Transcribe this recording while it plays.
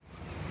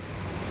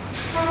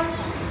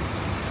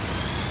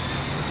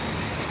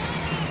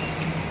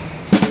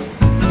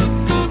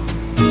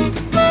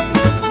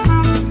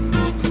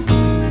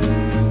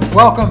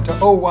Welcome to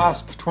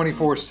OWASP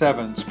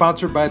 24/7,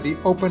 sponsored by the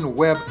Open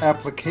Web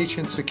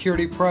Application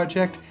Security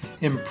Project,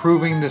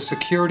 improving the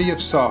security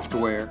of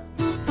software.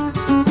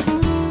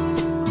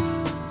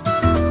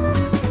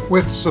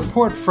 With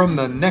support from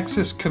the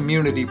Nexus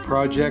Community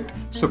Project,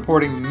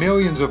 supporting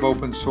millions of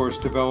open source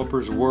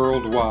developers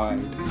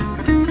worldwide.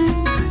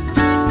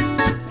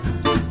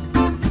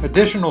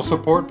 Additional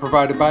support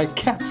provided by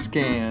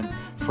CAT-SCAN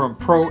from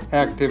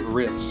Proactive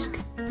Risk.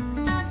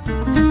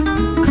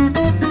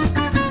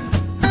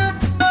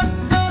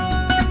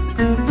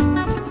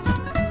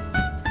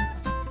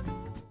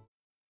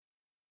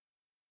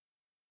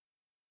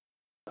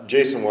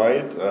 Jason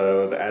White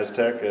with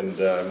Aztec, and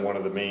I'm one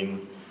of the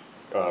main,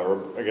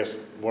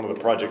 one of the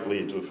project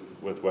leads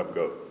with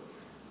WebGoat.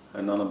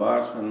 And Anna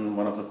Baars, and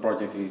one of the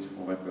project leads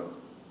for WebGoat.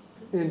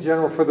 In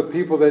general, for the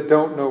people that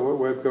don't know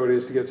what WebGoat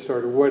is to get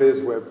started, what is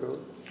WebGoat?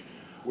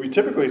 We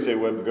typically say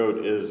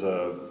WebGoat is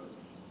a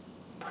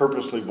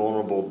purposely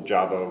vulnerable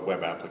Java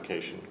web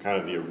application, kind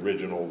of the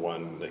original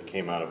one that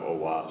came out of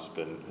OWASP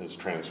and has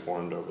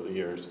transformed over the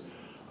years.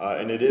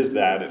 And it is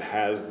that. It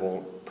has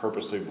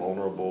purposely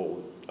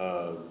vulnerable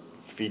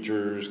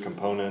features,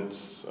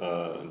 components,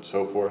 and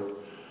so forth.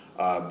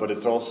 But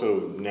it's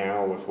also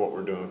now, with what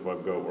we're doing with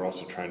WebGoat, we're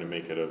also trying to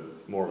make it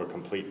more of a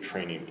complete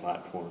training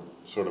platform,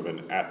 sort of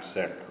an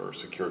AppSec or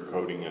secure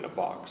coding in a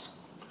box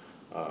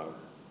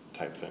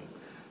type thing.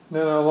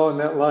 Now, along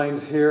that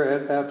lines here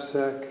at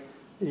AppSec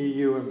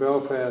EU in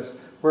Belfast,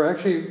 we're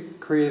actually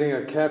creating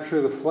a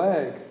Capture the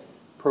Flag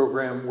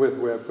program with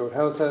WebGoat.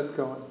 How's that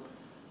going?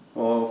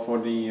 Well, for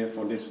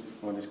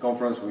this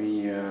conference,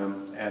 we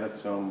added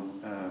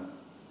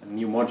a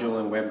new module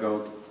in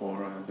WebGoat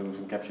for doing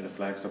some capture the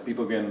flag, so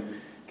people can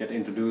get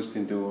introduced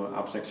into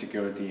AppSec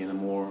security in a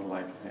more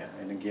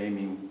in a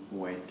gaming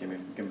way,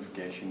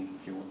 gamification,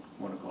 if you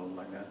want to call it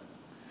like that.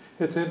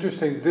 It's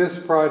interesting. This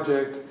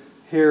project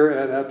here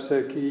at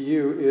AppSec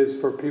EU is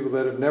for people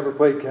that have never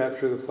played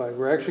Capture the Flag.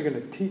 We're actually going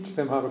to teach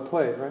them how to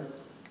play, right?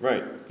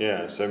 Right.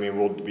 Yeah. So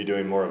we'll be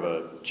doing more of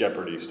a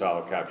Jeopardy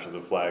style Capture the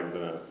Flag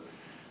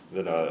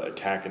than a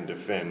attack and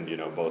defend.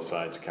 Both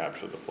sides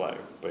capture the flag.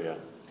 But yeah.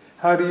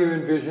 How do you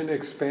envision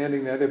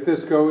expanding that? If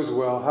this goes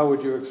well, how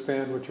would you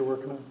expand what you're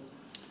working on?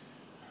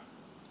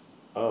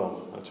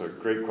 Oh, that's a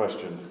great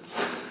question.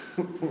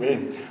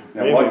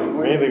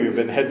 Mainly we've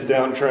been heads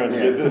down trying to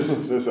get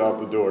this out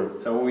the door.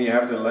 So we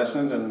have the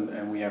lessons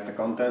and we have the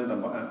content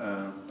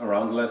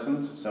around the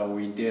lessons. So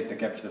we did the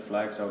Capture the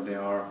Flag. So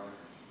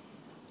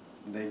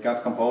they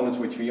got components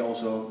which we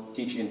also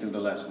teach into the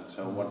lesson.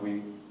 So what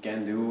we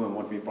can do and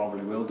what we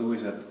probably will do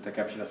is that the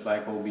Capture the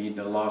Flag will be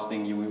the last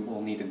thing you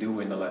will need to do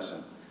in the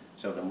lesson.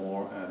 So the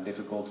more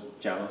difficult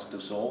challenge to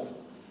solve,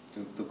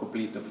 to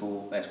complete the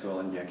full SQL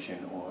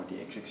injection or the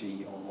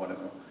XXE or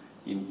whatever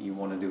you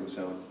want to do.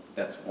 So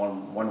that's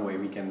one way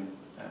we can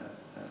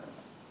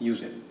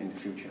use it in the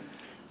future.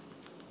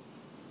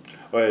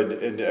 Well,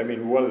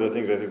 and one of the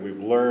things I think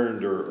we've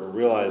learned or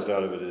realized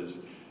out of it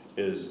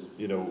is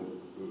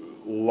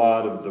a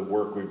lot of the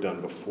work we've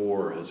done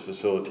before has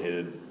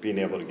facilitated being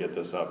able to get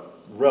this up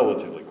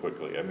relatively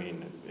quickly.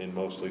 In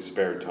mostly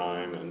spare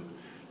time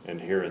and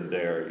here and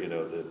there,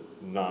 that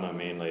Nana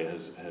mainly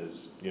has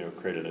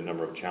created a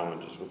number of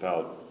challenges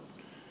without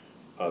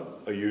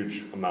a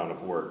huge amount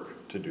of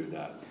work to do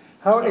that.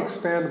 How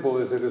expandable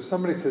is it? If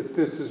somebody says,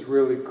 this is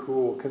really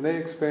cool, can they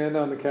expand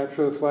on the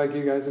Capture the Flag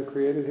you guys have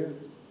created here?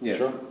 Yes.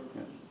 Sure.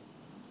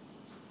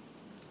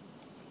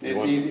 Yeah.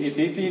 It's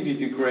easy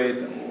to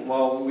create.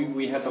 Well,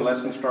 we had the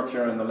lesson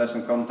structure and the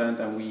lesson content,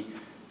 and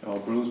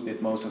Bruce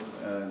did most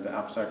of the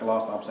AppSec.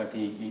 Last AppSec,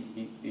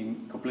 he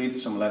completed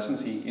some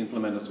lessons, he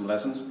implemented some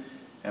lessons,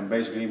 and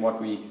basically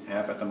what we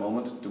have at the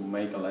moment to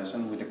make a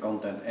lesson with the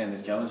content and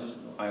the challenges,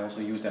 I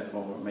also use that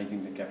for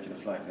making the Capture the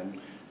Flag.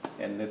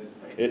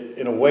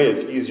 In a way,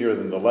 it's easier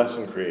than the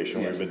lesson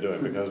creation Yes. we've been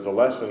doing, because the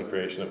lesson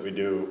creation that we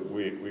do,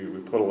 we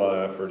put a lot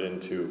of effort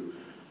into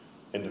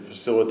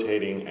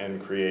facilitating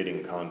and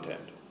creating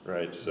content,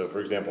 right? So,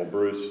 for example,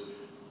 Bruce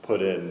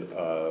put in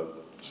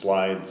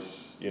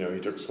slides. He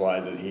took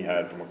slides that he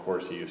had from a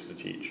course he used to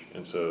teach,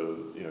 and so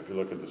if you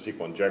look at the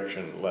SQL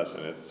injection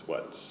lesson, it's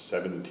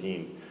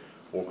 17.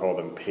 We'll call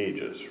them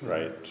pages,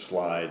 right? Mm-hmm.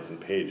 Slides and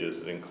pages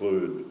that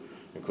include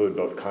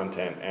both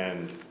content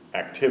and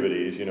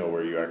activities.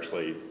 Where you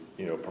actually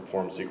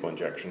perform SQL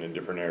injection in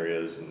different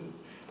areas and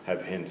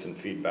have hints and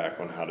feedback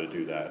on how to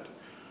do that.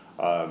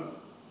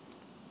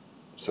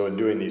 So in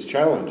doing these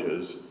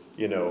challenges,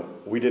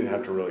 we didn't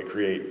have to really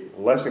create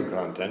lesson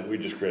content. We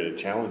just created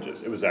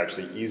challenges. It was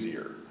actually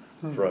easier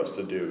for us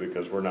to do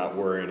because we're not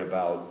worrying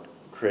about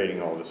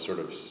creating all this sort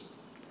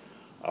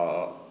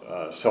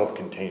of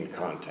self-contained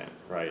content,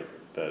 right?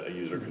 That a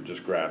user could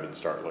just grab and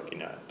start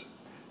looking at.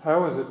 I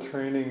was a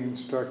training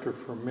instructor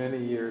for many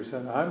years,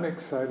 and I'm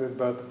excited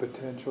about the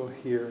potential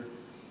here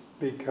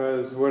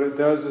because what it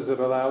does is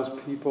it allows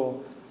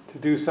people to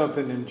do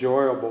something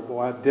enjoyable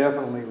while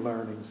definitely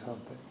learning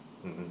something.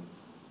 Mm-hmm.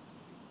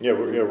 Yeah,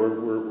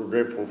 we're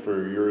grateful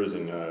for yours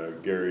and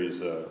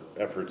Gary's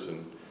efforts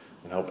in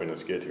and helping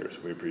us get here, so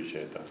we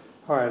appreciate that.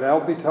 All right, I'll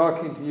be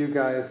talking to you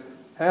guys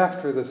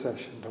after the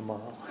session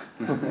tomorrow.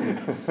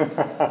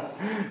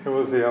 And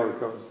we'll see how it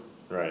goes.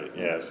 Right,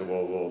 yeah, so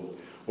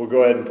we'll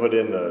go ahead and put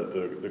in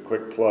the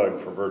quick plug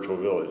for Virtual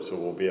Village, so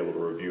we'll be able to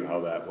review how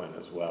that went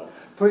as well.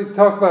 Please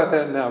talk about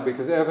that now,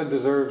 because Evan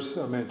deserves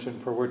a mention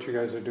for what you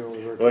guys are doing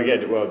with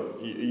Virtual.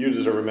 You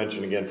deserve a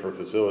mention again for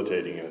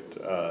facilitating it.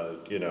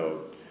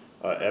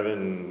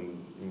 Evan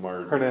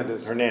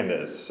Hernandez.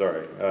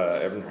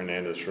 Evan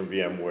Hernandez from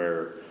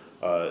VMware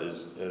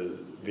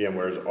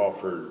VMware has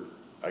offered,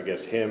 I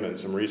guess, him and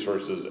some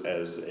resources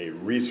as a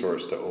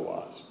resource to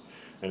OWASP.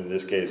 And in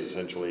this case,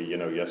 essentially,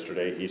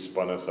 yesterday he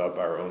spun us up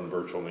our own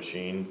virtual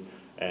machine,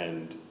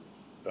 and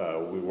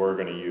we were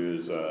going to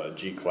use a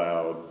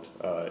G-Cloud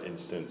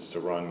instance to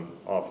run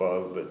off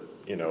of, but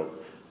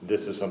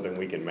this is something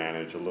we can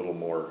manage a little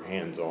more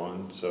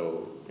hands-on.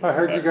 So I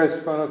heard you guys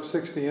spun up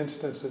 60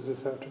 instances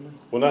this afternoon.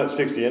 Well, not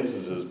 60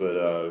 instances,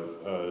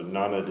 but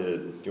Nana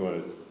did. Do you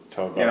want to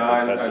tell about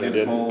the test I you did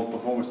a small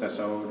performance test.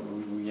 So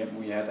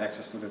we had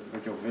access to the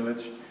Virtual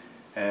Village,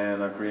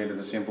 and I created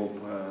a simple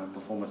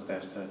performance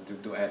test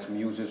to add some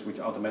users which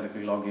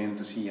automatically log in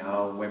to see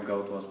how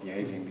WebGoat was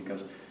behaving.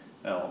 Because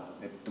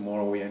if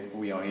tomorrow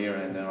we are here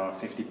and there are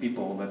 50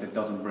 people, that it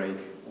doesn't break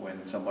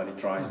when somebody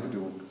tries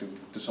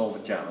to solve a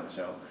challenge.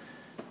 So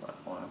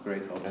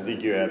great hope. I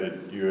think you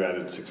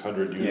added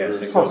 600 users. Yeah,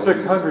 600.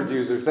 600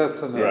 users.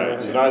 That's enough.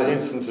 Right. So not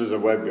instances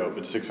of WebGoat,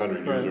 but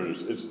 600 Right.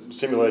 users. It's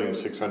simulating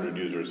 600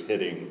 users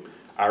hitting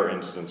our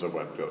instance of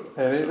WebGoat.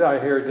 And I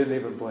hear it didn't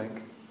even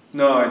blink.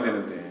 No, I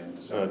didn't.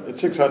 At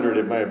 600,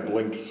 it might have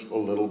blinked a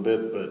little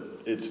bit,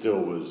 but it still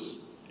was,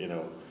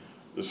 the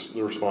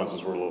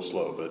responses were a little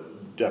slow,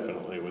 but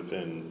definitely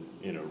within,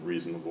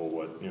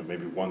 reasonable,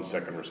 maybe 1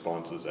 second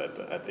responses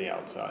at the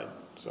outside.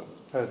 So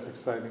That's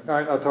exciting. All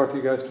right, I'll talk to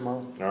you guys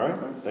tomorrow. all right,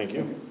 thank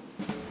you.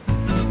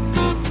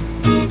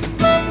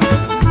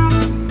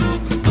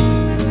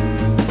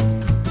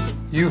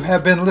 You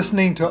have been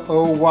listening to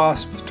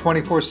OWASP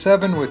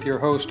 24/7 with your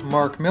host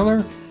Mark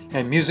Miller,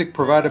 and music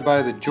provided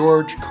by the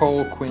George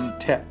Cole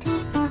Quintet.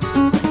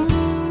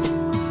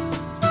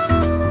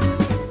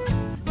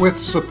 With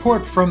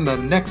support from the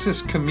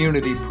Nexus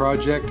Community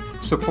Project,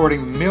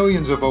 supporting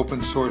millions of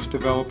open source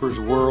developers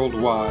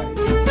worldwide.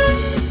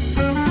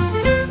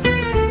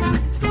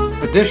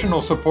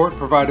 Additional support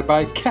provided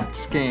by CAT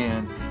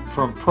Scan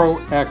from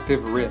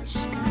Proactive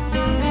Risk.